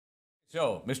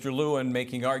So, Mr. Lewin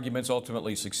making arguments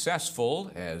ultimately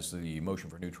successful as the motion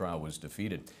for new trial was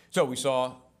defeated. So we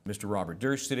saw Mr. Robert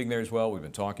Durst sitting there as well. We've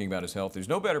been talking about his health. There's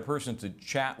no better person to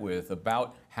chat with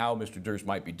about how Mr. Durst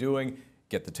might be doing,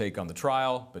 get the take on the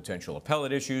trial, potential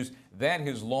appellate issues, than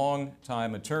his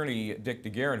longtime attorney, Dick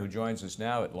DeGuerin, who joins us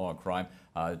now at Law&Crime.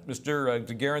 Mr.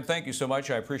 DeGuerin, thank you so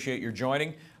much. I appreciate your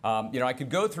joining. I could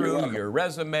go through your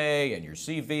resume and your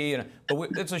CV, but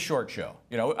it's a short show.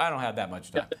 I don't have that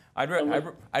much time.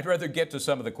 I'd rather get to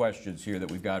some of the questions here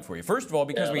that we've got for you. First of all,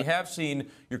 because we have seen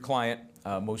your client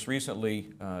most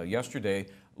recently yesterday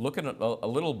looking a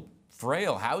little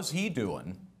frail. How's he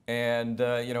doing? And,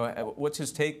 what's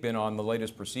his take been on the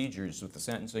latest procedures with the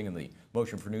sentencing and the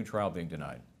motion for new trial being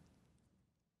denied?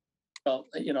 Well,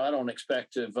 I don't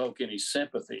expect to evoke any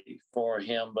sympathy for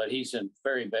him, but he's in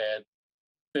very bad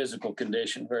physical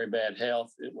condition, very bad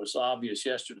health. It was obvious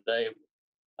yesterday.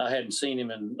 I hadn't seen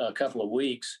him in a couple of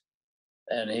weeks,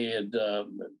 and he had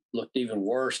looked even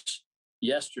worse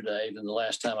yesterday than the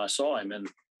last time I saw him. And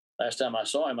last time I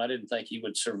saw him, I didn't think he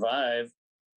would survive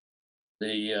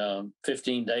the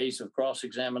 15 days of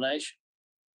cross-examination.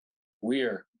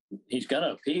 He's going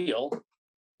to appeal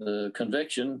the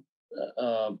conviction,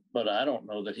 but I don't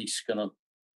know that he's going to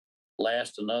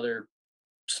last another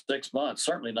 6 months,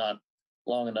 certainly not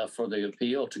long enough for the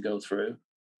appeal to go through.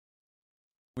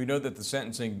 We know that the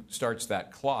sentencing starts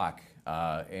that clock,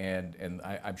 and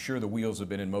I'm sure the wheels have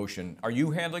been in motion. Are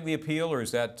you handling the appeal, or is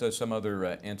that some other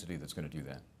entity that's going to do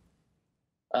that?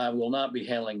 I will not be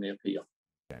handling the appeal.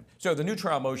 Okay. So the new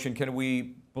trial motion, can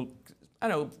we,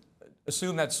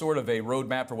 assume that's sort of a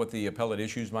roadmap for what the appellate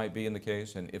issues might be in the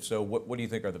case? And if so, what do you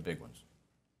think are the big ones?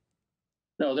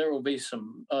 No, there will be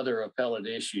some other appellate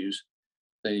issues.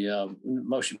 The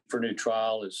motion for new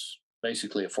trial is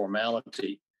basically a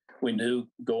formality. We knew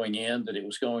going in that it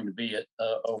was going to be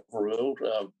overruled.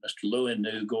 Mr. Lewin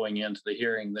knew going into the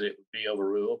hearing that it would be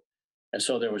overruled. And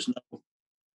so there was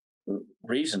no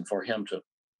reason for him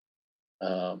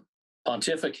to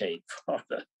pontificate for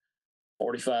the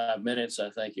 45 minutes, I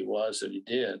think it was, that he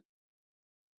did.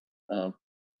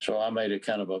 So I made a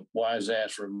kind of a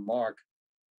wise-ass remark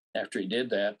after he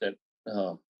did that,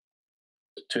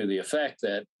 to the effect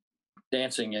that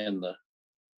dancing in the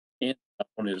end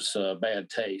zone is bad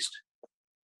taste.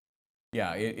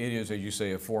 Yeah, it is, as you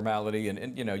say, a formality,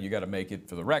 and you got to make it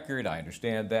for the record. I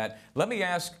understand that. Let me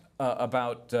ask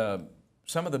about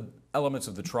some of the elements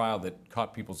of the trial that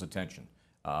caught people's attention.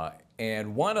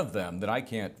 And one of them that I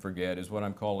can't forget is what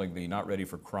I'm calling the not ready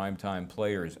for crime time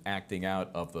players acting out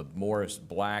of the Morris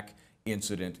Black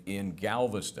incident in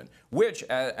Galveston, which,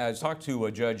 as talked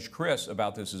to Judge Chris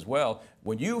about this as well,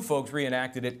 when you folks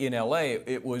reenacted it in LA,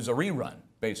 it was a rerun,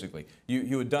 basically.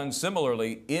 You had done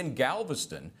similarly in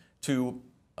Galveston to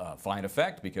fine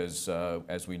effect because,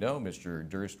 as we know, Mr.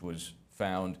 Durst was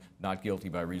found not guilty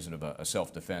by reason of a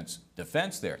self-defense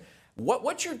defense there.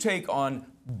 What's your take on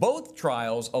both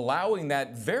trials allowing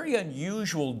that very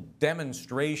unusual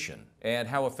demonstration and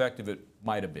how effective it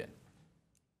might have been?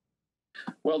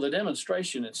 Well, the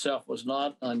demonstration itself was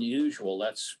not unusual.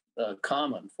 That's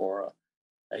common for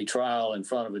a trial in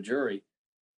front of a jury.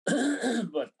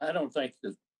 But I don't think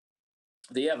that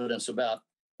the evidence about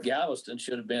Galveston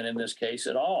should have been in this case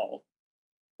at all.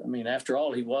 I mean, after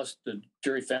all, the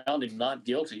jury found him not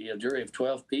guilty. A jury of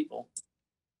 12 people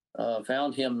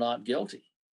found him not guilty,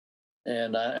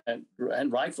 and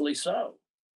rightfully so,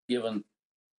 given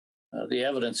the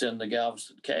evidence in the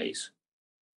Galveston case.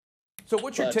 So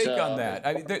what's your take on that?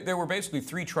 I mean, there were basically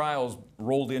 3 trials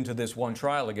rolled into this one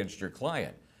trial against your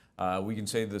client. We can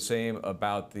say the same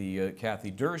about the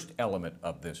Kathy Durst element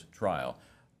of this trial.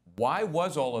 Why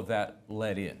was all of that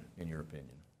let in your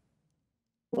opinion?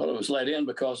 Well, it was let in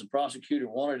because the prosecutor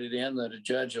wanted it in, that a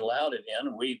judge allowed it in,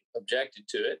 and we objected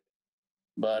to it.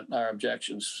 But our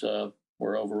objections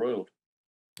were overruled.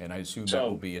 And I assume that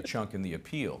will be a chunk in the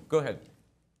appeal. Go ahead.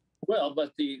 Well,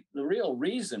 but the real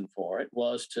reason for it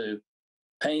was to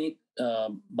paint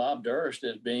Bob Durst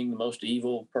as being the most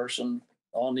evil person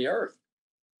on the earth.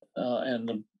 And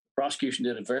the prosecution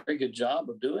did a very good job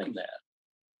of doing that.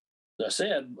 As I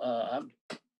said, I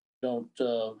don't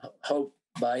hope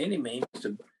by any means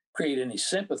to create any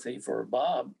sympathy for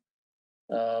Bob,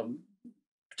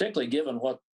 particularly given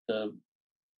what the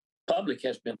public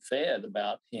has been fed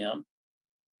about him.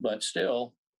 But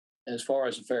still, as far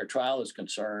as a fair trial is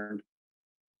concerned,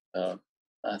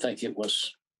 I think it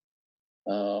was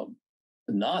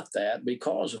not that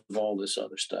because of all this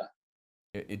other stuff.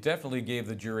 It definitely gave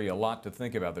the jury a lot to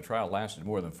think about. The trial lasted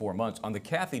more than 4 months. On the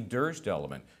Kathy Durst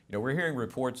element, we're hearing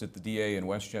reports that the DA in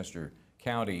Westchester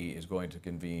County is going to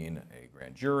convene a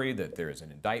grand jury, that there is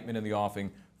an indictment in the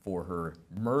offing for her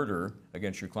murder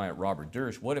against your client, Robert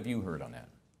Durst. What have you heard on that?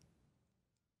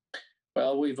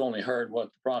 Well, we've only heard what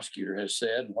the prosecutor has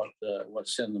said, and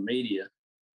what's in the media.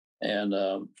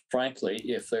 And frankly,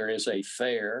 if there is a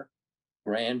fair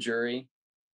grand jury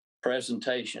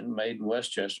presentation made in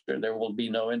Westchester, there will be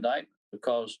no indictment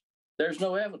because there's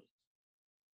no evidence.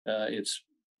 It's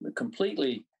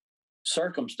completely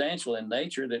circumstantial in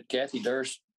nature that Kathy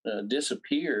Durst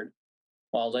disappeared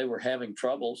while they were having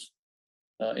troubles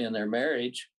in their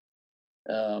marriage.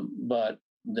 But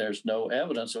there's no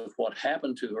evidence of what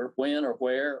happened to her, when or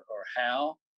where or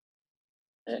how.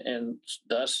 And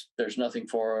thus, there's nothing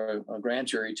for a grand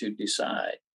jury to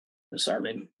decide. There's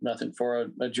certainly nothing for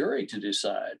a jury to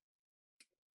decide.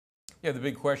 Yeah, the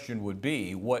big question would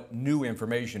be what new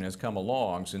information has come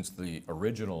along since the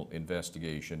original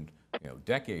investigation,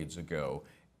 decades ago.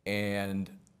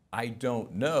 And I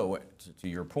don't know, to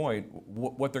your point,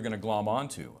 what they're going to glom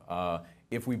onto.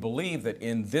 If we believe that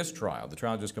in this trial, the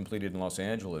trial just completed in Los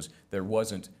Angeles, there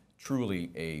wasn't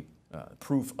truly a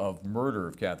proof of murder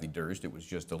of Kathy Durst, it was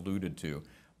just alluded to,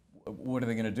 what are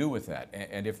they going to do with that?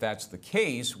 And if that's the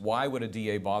case, why would a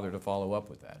DA bother to follow up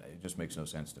with that? It just makes no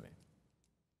sense to me.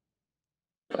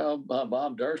 Well,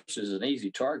 Bob Durst is an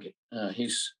easy target. He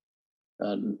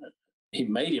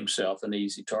made himself an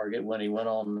easy target when he went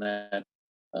on that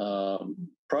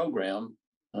program,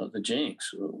 the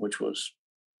Jinx, which was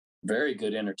very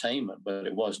good entertainment, but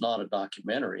it was not a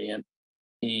documentary. And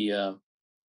he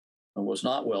was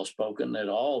not well spoken at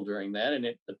all during that. And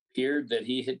it appeared that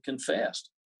he had confessed.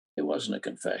 It wasn't a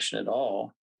confession at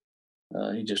all.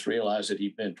 He just realized that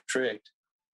he'd been tricked.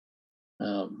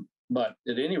 But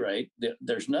at any rate,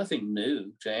 there's nothing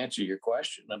new to answer your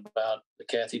question about the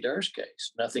Kathy Durst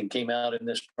case. Nothing came out in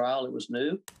this trial that was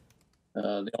new.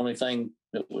 The only thing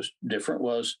that was different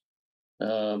was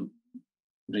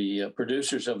the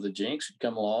producers of the Jinx had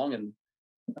come along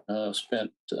and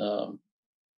spent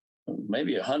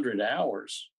maybe 100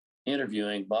 hours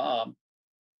interviewing Bob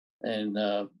and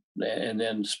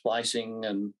then splicing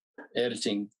and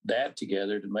editing that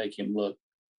together to make him look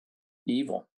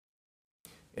evil.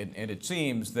 And it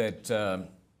seems that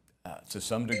to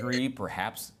some degree,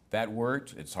 perhaps that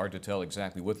worked. It's hard to tell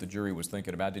exactly what the jury was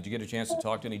thinking about. Did you get a chance to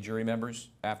talk to any jury members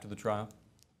after the trial?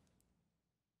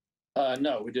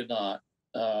 No, we did not.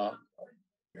 The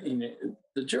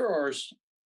jurors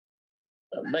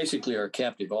basically are a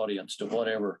captive audience to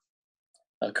whatever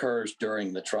occurs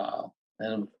during the trial.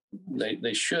 And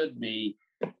they should be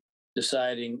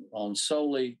deciding on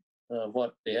solely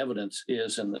what the evidence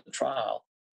is in the trial.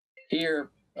 Here,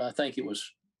 I think it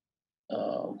was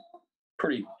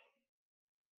pretty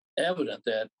evident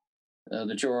that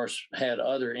the jurors had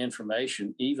other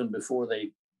information even before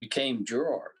they became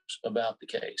jurors about the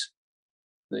case.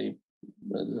 The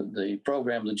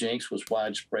program, the Jinx, was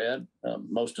widespread.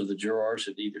 Most of the jurors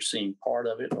had either seen part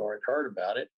of it or had heard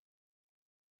about it.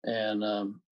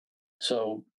 And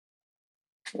so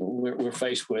we're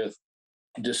faced with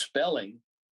dispelling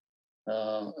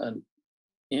an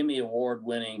Emmy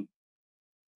Award-winning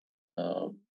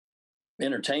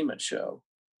entertainment show,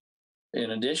 in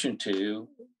addition to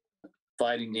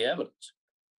fighting the evidence.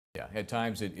 Yeah, at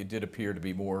times it did appear to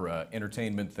be more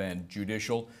entertainment than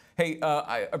judicial. Hey,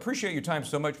 I appreciate your time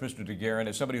so much, Mr. DeGuerin.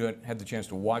 As somebody who had the chance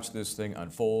to watch this thing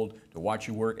unfold, to watch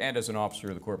you work, and as an officer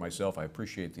of the court myself, I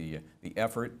appreciate the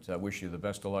effort. I wish you the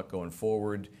best of luck going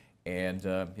forward. And,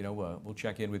 we'll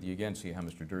check in with you again, see how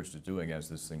Mr. Durst is doing as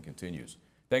this thing continues.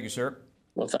 Thank you, sir.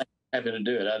 Well, thank you. Happy to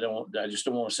do it. I just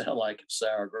don't want to sound like it's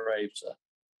sour grapes.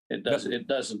 It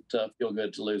doesn't feel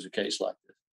good to lose a case like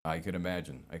this. I could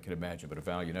imagine, but a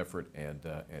valiant effort, and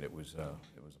it was a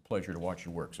pleasure to watch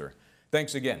your work, sir.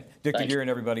 Thanks again. Dick DeGuerin,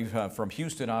 everybody from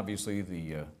Houston, obviously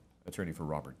the attorney for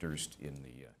Robert Durst in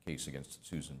the case against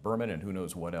Susan Berman, and who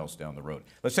knows what else down the road.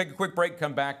 Let's take a quick break,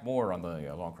 come back, more on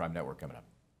the Law&Crime Network coming up.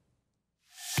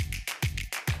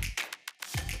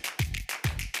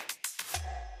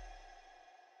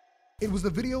 It was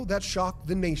the video that shocked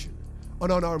the nation.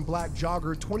 An unarmed black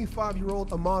jogger,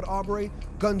 25-year-old Ahmaud Arbery,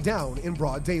 gunned down in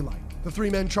broad daylight. The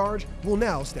three-man charge will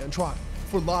now stand trial.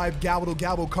 For live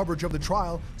gavel-to-gavel coverage of the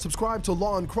trial, subscribe to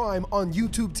Law&Crime on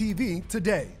YouTube TV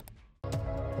today.